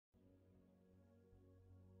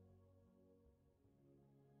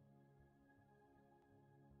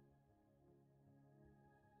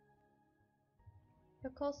The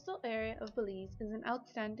coastal area of Belize is an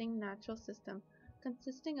outstanding natural system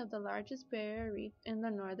consisting of the largest barrier reef in the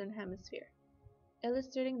northern hemisphere,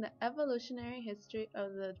 illustrating the evolutionary history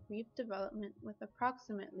of the reef development with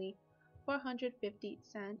approximately 450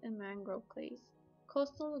 sand and mangrove clays,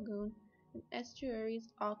 coastal lagoon, and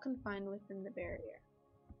estuaries all confined within the barrier.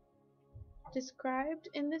 Described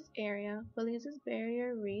in this area, Belize's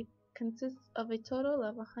barrier reef consists of a total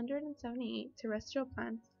of 178 terrestrial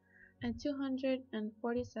plants and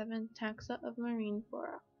 247 taxa of marine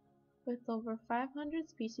flora, with over 500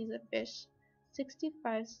 species of fish,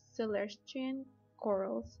 65 celastrine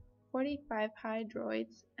corals, 45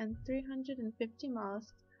 hydroids, and 350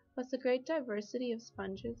 mollusks, plus a great diversity of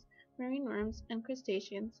sponges, marine worms, and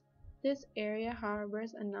crustaceans. This area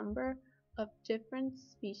harbors a number of different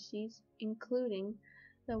species, including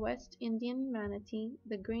the West Indian manatee,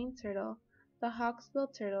 the green turtle, the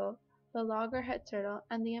hawksbill turtle, the loggerhead turtle,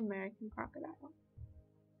 and the American crocodile.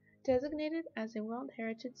 Designated as a World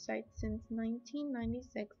Heritage Site since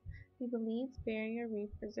 1996, the Belize Barrier Reef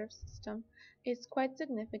Reserve System is quite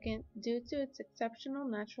significant due to its exceptional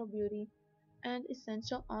natural beauty and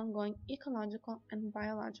essential ongoing ecological and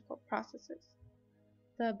biological processes.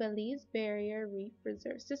 The Belize Barrier Reef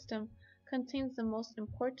Reserve System contains the most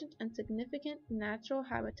important and significant natural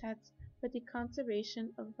habitats for the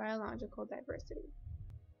conservation of biological diversity.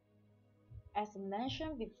 As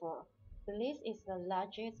mentioned before, Belize is the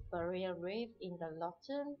largest barrier reef in the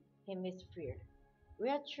northern hemisphere,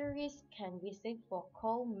 where tourists can visit for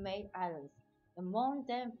cold-made islands and more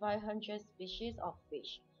than 500 species of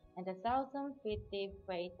fish, and the 1,000 feet deep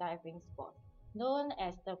whale diving spot, known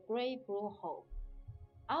as the Great Blue Hole.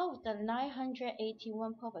 Out of the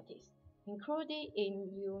 981 properties included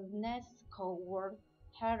in UNESCO World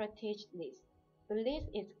Heritage List, Belize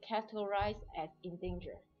is categorized as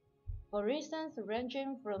endangered, for reasons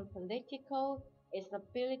ranging from political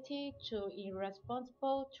instability to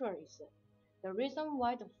irresponsible tourism. The reason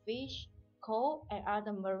why the fish, coral, and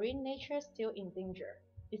other marine nature is still endangered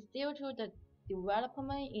is due to the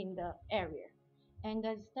development in the area, and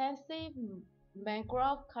the extensive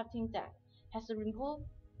mangrove cutting that has removed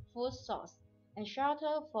food source and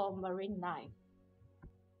shelter for marine life.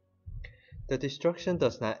 The destruction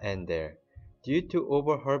does not end there. Due to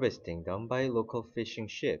overharvesting done by local fishing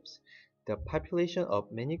ships, the population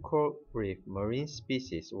of many coral reef marine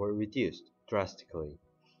species were reduced drastically.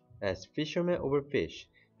 As fishermen overfish,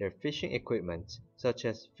 their fishing equipment, such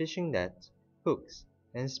as fishing nets, hooks,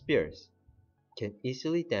 and spears, can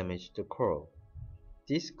easily damage the coral.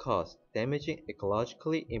 This caused damaging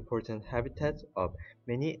ecologically important habitats of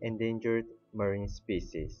many endangered marine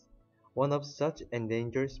species. One of such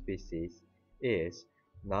endangered species is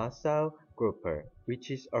Nassau grouper,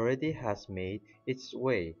 which already has made its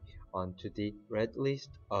way onto the Red List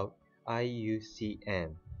of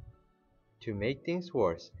IUCN. To make things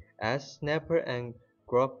worse, as snapper and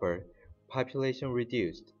grouper population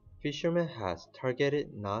reduced, fishermen has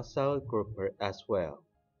targeted Nassau grouper as well.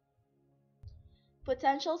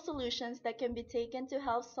 Potential solutions that can be taken to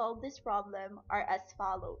help solve this problem are as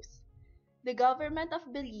follows. The government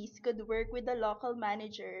of Belize could work with the local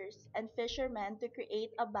managers and fishermen to create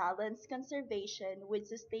a balanced conservation with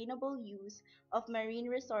sustainable use of marine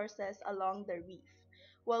resources along the reef,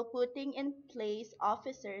 while putting in place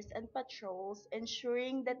officers and patrols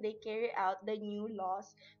ensuring that they carry out the new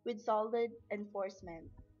laws with solid enforcement.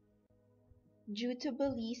 Due to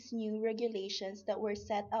Belize's new regulations that were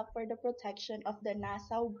set up for the protection of the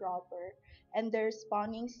Nassau grouper and their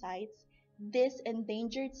spawning sites, these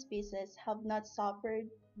endangered species have not suffered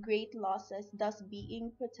great losses, thus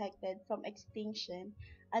being protected from extinction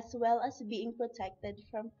as well as being protected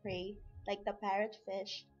from prey like the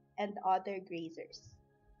parrotfish and other grazers.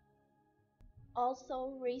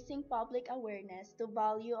 Also, raising public awareness to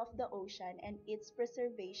value of the ocean and its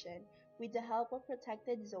preservation with the help of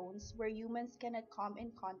protected zones where humans cannot come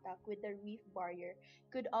in contact with the reef barrier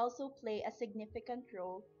could also play a significant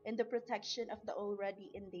role in the protection of the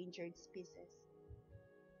already endangered species.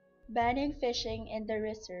 Banning fishing in the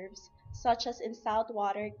reserves, such as in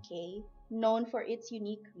Saltwater Cay, known for its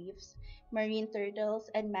unique reefs, marine turtles,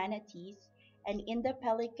 and manatees, and in the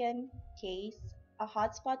Pelican Cays, a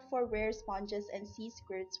hotspot for rare sponges and sea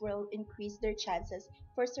squirts will increase their chances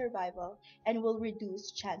for survival and will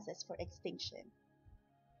reduce chances for extinction.